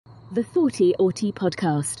The Thoughty Auti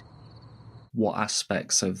Podcast. What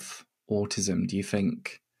aspects of autism do you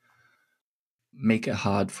think make it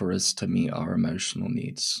hard for us to meet our emotional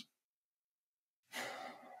needs?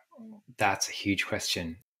 That's a huge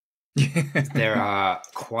question. There are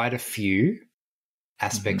quite a few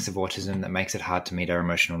aspects of autism that makes it hard to meet our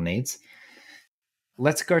emotional needs.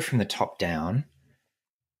 Let's go from the top down.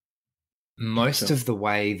 Most of the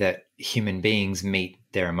way that human beings meet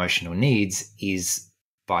their emotional needs is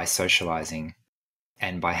by socializing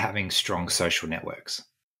and by having strong social networks.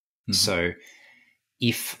 So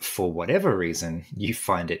if for whatever reason you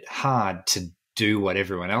find it hard to do what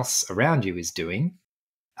everyone else around you is doing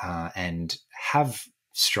and have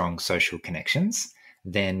strong social connections,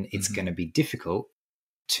 then it's going to be difficult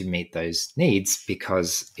to meet those needs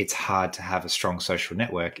because it's hard to have a strong social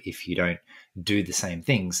network if you don't do the same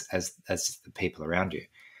things as the people around you.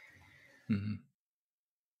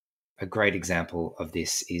 A great example of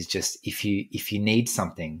this is just if you need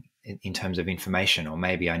something in terms of information, or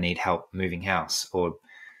maybe I need help moving house, or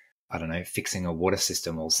I don't know, fixing a water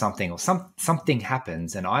system or something, or something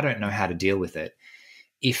happens and I don't know how to deal with it.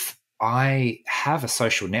 If I have a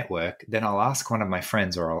social network, then I'll ask one of my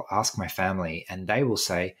friends or I'll ask my family, and they will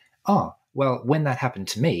say, oh, well, when that happened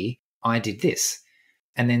to me, I did this.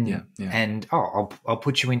 And then, and I'll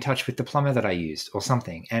put you in touch with the plumber that I used or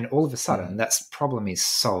something. And all of a sudden that problem is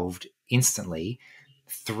solved instantly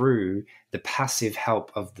through the passive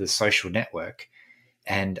help of the social network.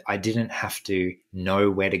 And I didn't have to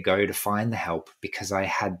know where to go to find the help because I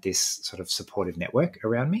had this sort of supportive network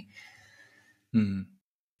around me.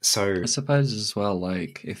 So I suppose as well,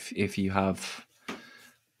 like if you have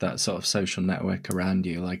that sort of social network around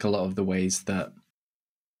you, like a lot of the ways that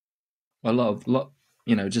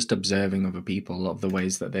just observing other people, a lot of the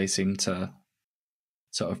ways that they seem to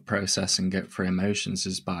sort of process and get through emotions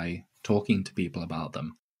is by talking to people about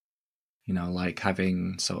them. Like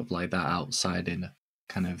having sort of like that outside in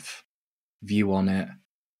kind of view on it.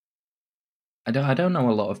 I don't know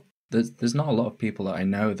a lot of there's not a lot of people that I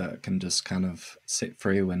know that can just kind of sit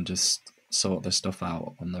through and just sort the stuff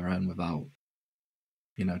out on their own without,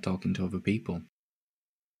 talking to other people.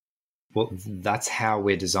 Well, that's how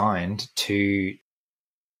we're designed to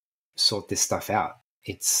sort this stuff out.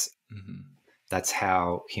 That's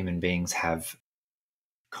how human beings have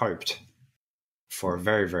coped for a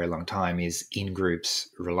very, very long time, is in groups,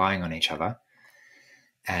 relying on each other.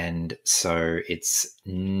 And so it's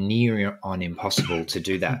near on impossible to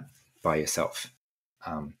do that by yourself.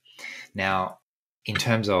 Now, in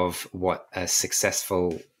terms of what a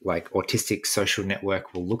successful autistic social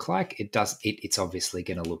network will look like, it's obviously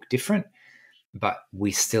going to look different, but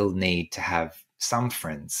we still need to have some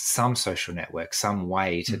friends, some social network, some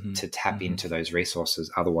way to tap into those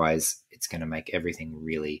resources. Otherwise, it's going to make everything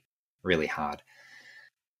really, really hard.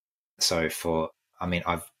 So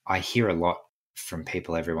I hear a lot from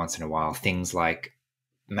people every once in a while, things like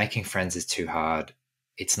making friends is too hard.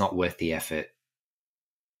 It's not worth the effort.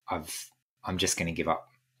 I'm just going to give up.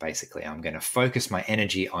 Basically, I'm going to focus my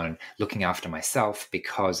energy on looking after myself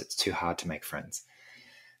because it's too hard to make friends.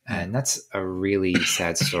 And that's a really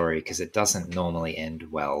sad story because it doesn't normally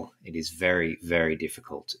end well. It is very, very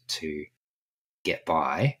difficult to get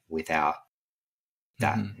by without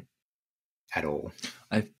that at all.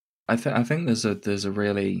 I think there's a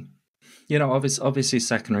really, obviously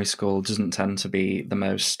secondary school doesn't tend to be the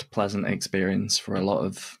most pleasant experience for a lot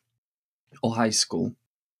of, or high school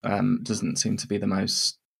doesn't seem to be the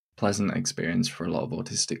most pleasant experience for a lot of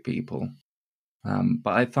autistic people.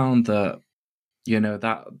 But I found that,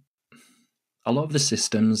 that a lot of the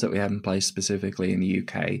systems that we have in place, specifically in the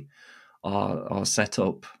UK, are set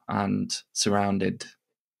up and surrounding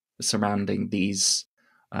these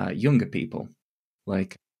younger people,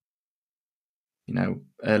 like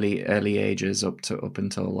early ages up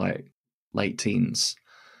until like late teens.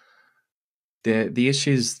 The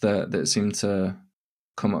issues that seem to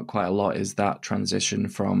come up quite a lot is that transition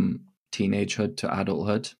from teenagehood to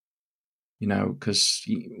adulthood. Because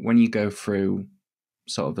when you go through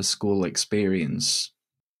sort of a school experience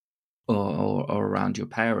or around your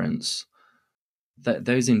parents, that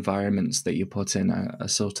those environments that you put in are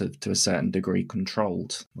sort of to a certain degree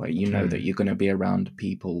controlled. Like that you're going to be around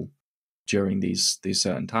people during these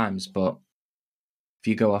certain times. But if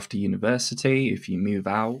you go off to university, if you move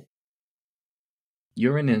out,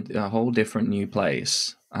 you're in a whole different new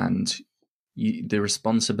place, and the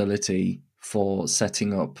responsibility for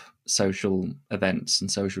setting up social events and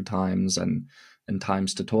social times and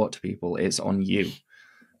times to talk to people is on you.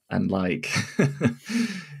 And for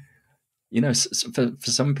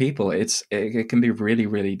some people, it can be really,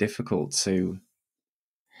 really difficult to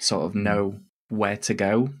sort of know where to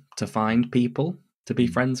go to find people to be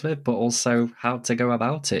friends with, but also how to go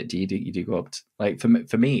about it. Do you go up to, like,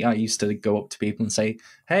 for me, I used to go up to people and say,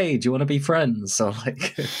 "Hey, do you want to be friends?" So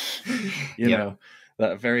like, you know,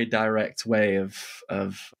 that very direct way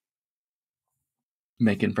of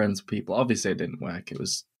making friends with people. Obviously, it didn't work. It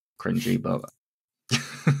was cringy, but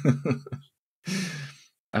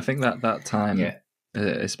I think that time,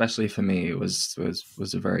 especially for me, it was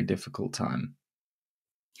a very difficult time.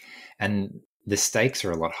 And the stakes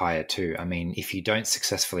are a lot higher too. I mean, if you don't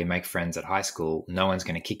successfully make friends at high school, no one's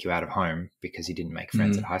going to kick you out of home because you didn't make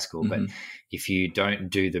friends at high school. But if you don't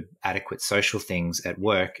do the adequate social things at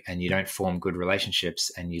work and you don't form good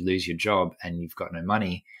relationships and you lose your job and you've got no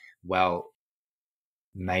money, well,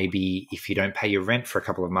 maybe if you don't pay your rent for a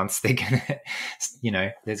couple of months, they're going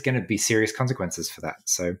to, there's going to be serious consequences for that.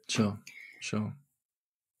 So Sure.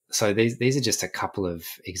 So these are just a couple of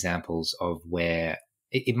examples of where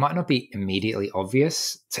it might not be immediately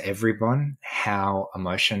obvious to everyone how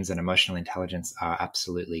emotions and emotional intelligence are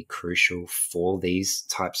absolutely crucial for these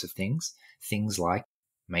types of things. Things like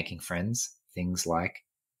making friends, things like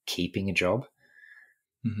keeping a job.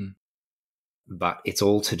 But it's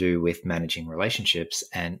all to do with managing relationships,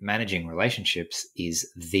 and managing relationships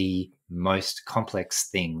is the most complex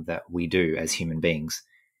thing that we do as human beings.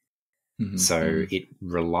 So it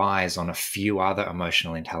relies on a few other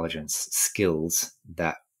emotional intelligence skills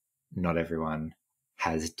that not everyone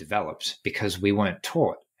has developed because we weren't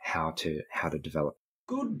taught how to develop.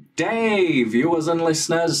 Good day, viewers and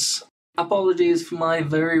listeners. Apologies for my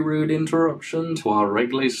very rude interruption to our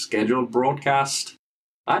regularly scheduled broadcast.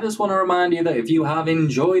 I just want to remind you that if you have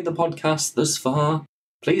enjoyed the podcast thus far,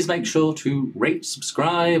 please make sure to rate,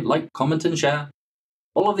 subscribe, like, comment, and share.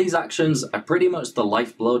 All of these actions are pretty much the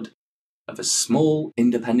lifeblood of a small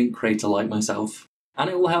independent creator like myself, and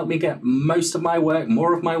it will help me get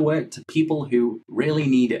more of my work to people who really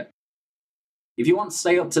need it. If you want to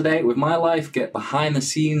stay up to date with my life, get behind the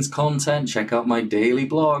scenes content, check out my daily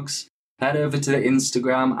blogs, head over to the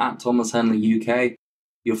Instagram at Thomas Henley UK.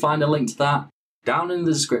 You'll find a link to that down in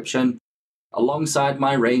the description, alongside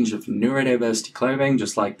my range of neurodiversity clothing,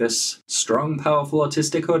 just like this strong, powerful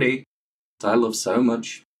autistic hoodie that I love so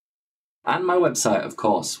much. And my website, of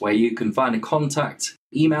course, where you can find a contact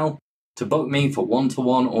email to book me for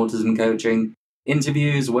one-to-one autism coaching,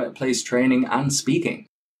 interviews, workplace training, and speaking.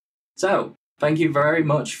 So, thank you very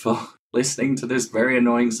much for listening to this very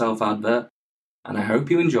annoying self-advert, and I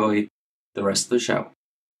hope you enjoy the rest of the show.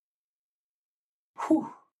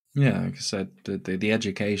 Whew. Yeah, like I said, the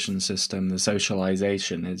education system, the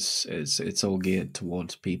socialization it's all geared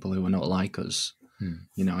towards people who are not like us,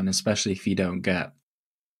 and especially if you don't get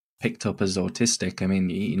picked up as autistic. I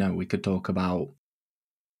mean, we could talk about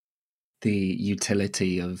the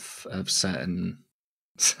utility of certain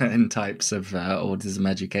types of autism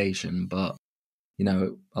education, but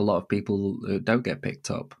a lot of people don't get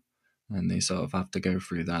picked up, and they sort of have to go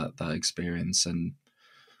through that experience and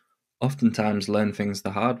oftentimes learn things the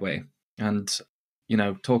hard way. And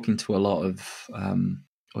talking to a lot of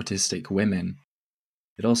autistic women,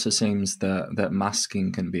 it also seems that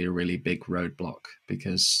masking can be a really big roadblock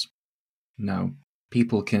because,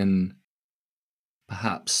 people can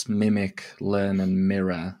perhaps mimic, learn, and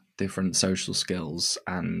mirror different social skills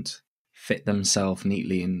and fit themselves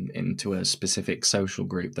neatly into a specific social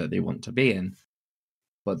group that they want to be in,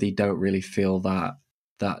 but they don't really feel that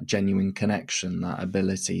genuine connection, that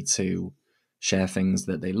ability to share things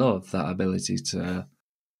that they love, that ability to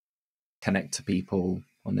connect to people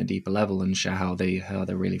on a deeper level and share how they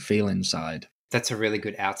really feel inside. That's a really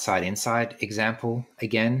good outside-inside example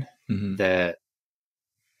again. The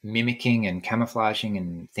mimicking and camouflaging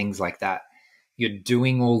and things like that. You're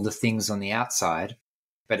doing all the things on the outside,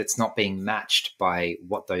 but it's not being matched by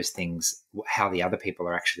what those things, how the other people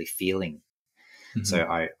are actually feeling. So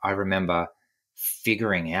I remember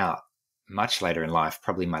figuring out much later in life,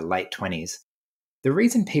 probably my late 20s, the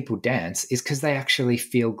reason people dance is because they actually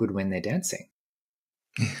feel good when they're dancing.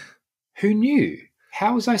 Who knew?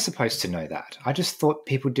 How was I supposed to know that? I just thought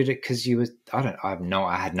people did it because I had no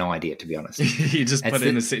idea, to be honest. You just put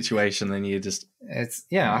in a situation and you just... I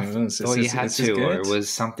thought you had to, or it was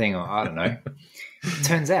something, or I don't know.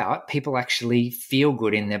 Turns out people actually feel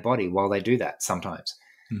good in their body while they do that sometimes.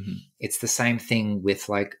 It's the same thing with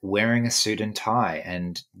like wearing a suit and tie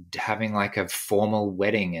and having like a formal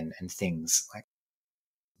wedding and things. Like,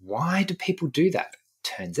 why do people do that?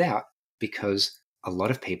 Turns out because a lot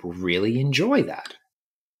of people really enjoy that.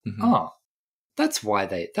 Oh, that's why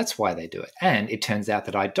they do it. And it turns out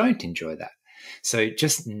that I don't enjoy that. So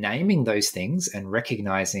just naming those things and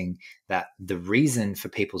recognizing that the reason for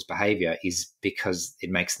people's behavior is because it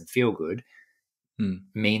makes them feel good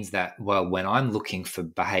means that, well, when I'm looking for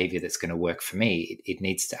behavior that's going to work for me, it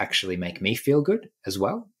needs to actually make me feel good as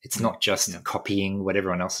well. It's not just copying what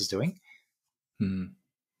everyone else is doing. You're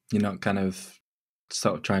not kind of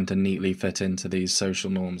sort of trying to neatly fit into these social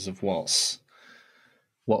norms of what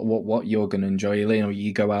you're going to enjoy. You know,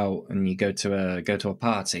 you go out and you go to a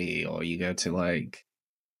party, or you go to a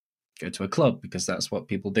club because that's what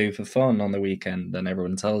people do for fun on the weekend, and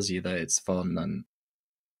everyone tells you that it's fun, and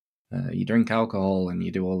you drink alcohol and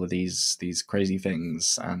you do all of these crazy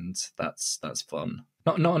things, and that's fun.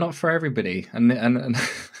 Not for everybody, and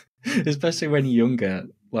especially when you're younger,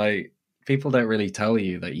 like, people don't really tell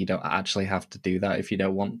you that you don't actually have to do that if you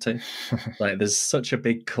don't want to. Like, there's such a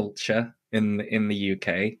big culture in the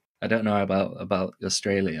UK. I don't know about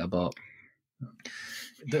Australia, but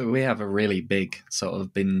we have a really big sort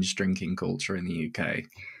of binge drinking culture in the UK.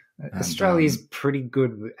 Australia's pretty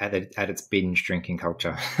good at its binge drinking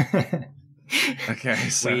culture. Okay,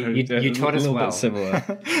 so you taught us well. Bit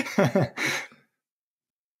similar.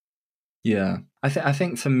 Yeah, I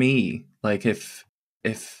think for me, like, if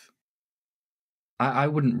I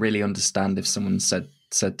wouldn't really understand if someone said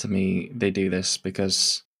to me they do this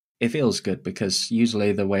because it feels good, because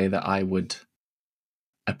usually the way that I would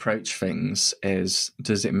approach things is,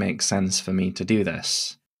 does it make sense for me to do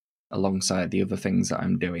this alongside the other things that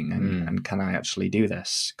I'm doing, and can I actually do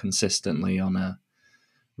this consistently on a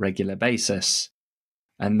regular basis?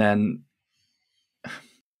 And then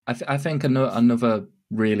I think another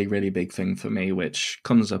really, really big thing for me, which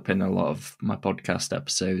comes up in a lot of my podcast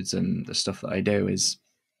episodes and the stuff that I do, is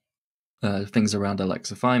things around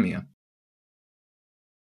alexithymia.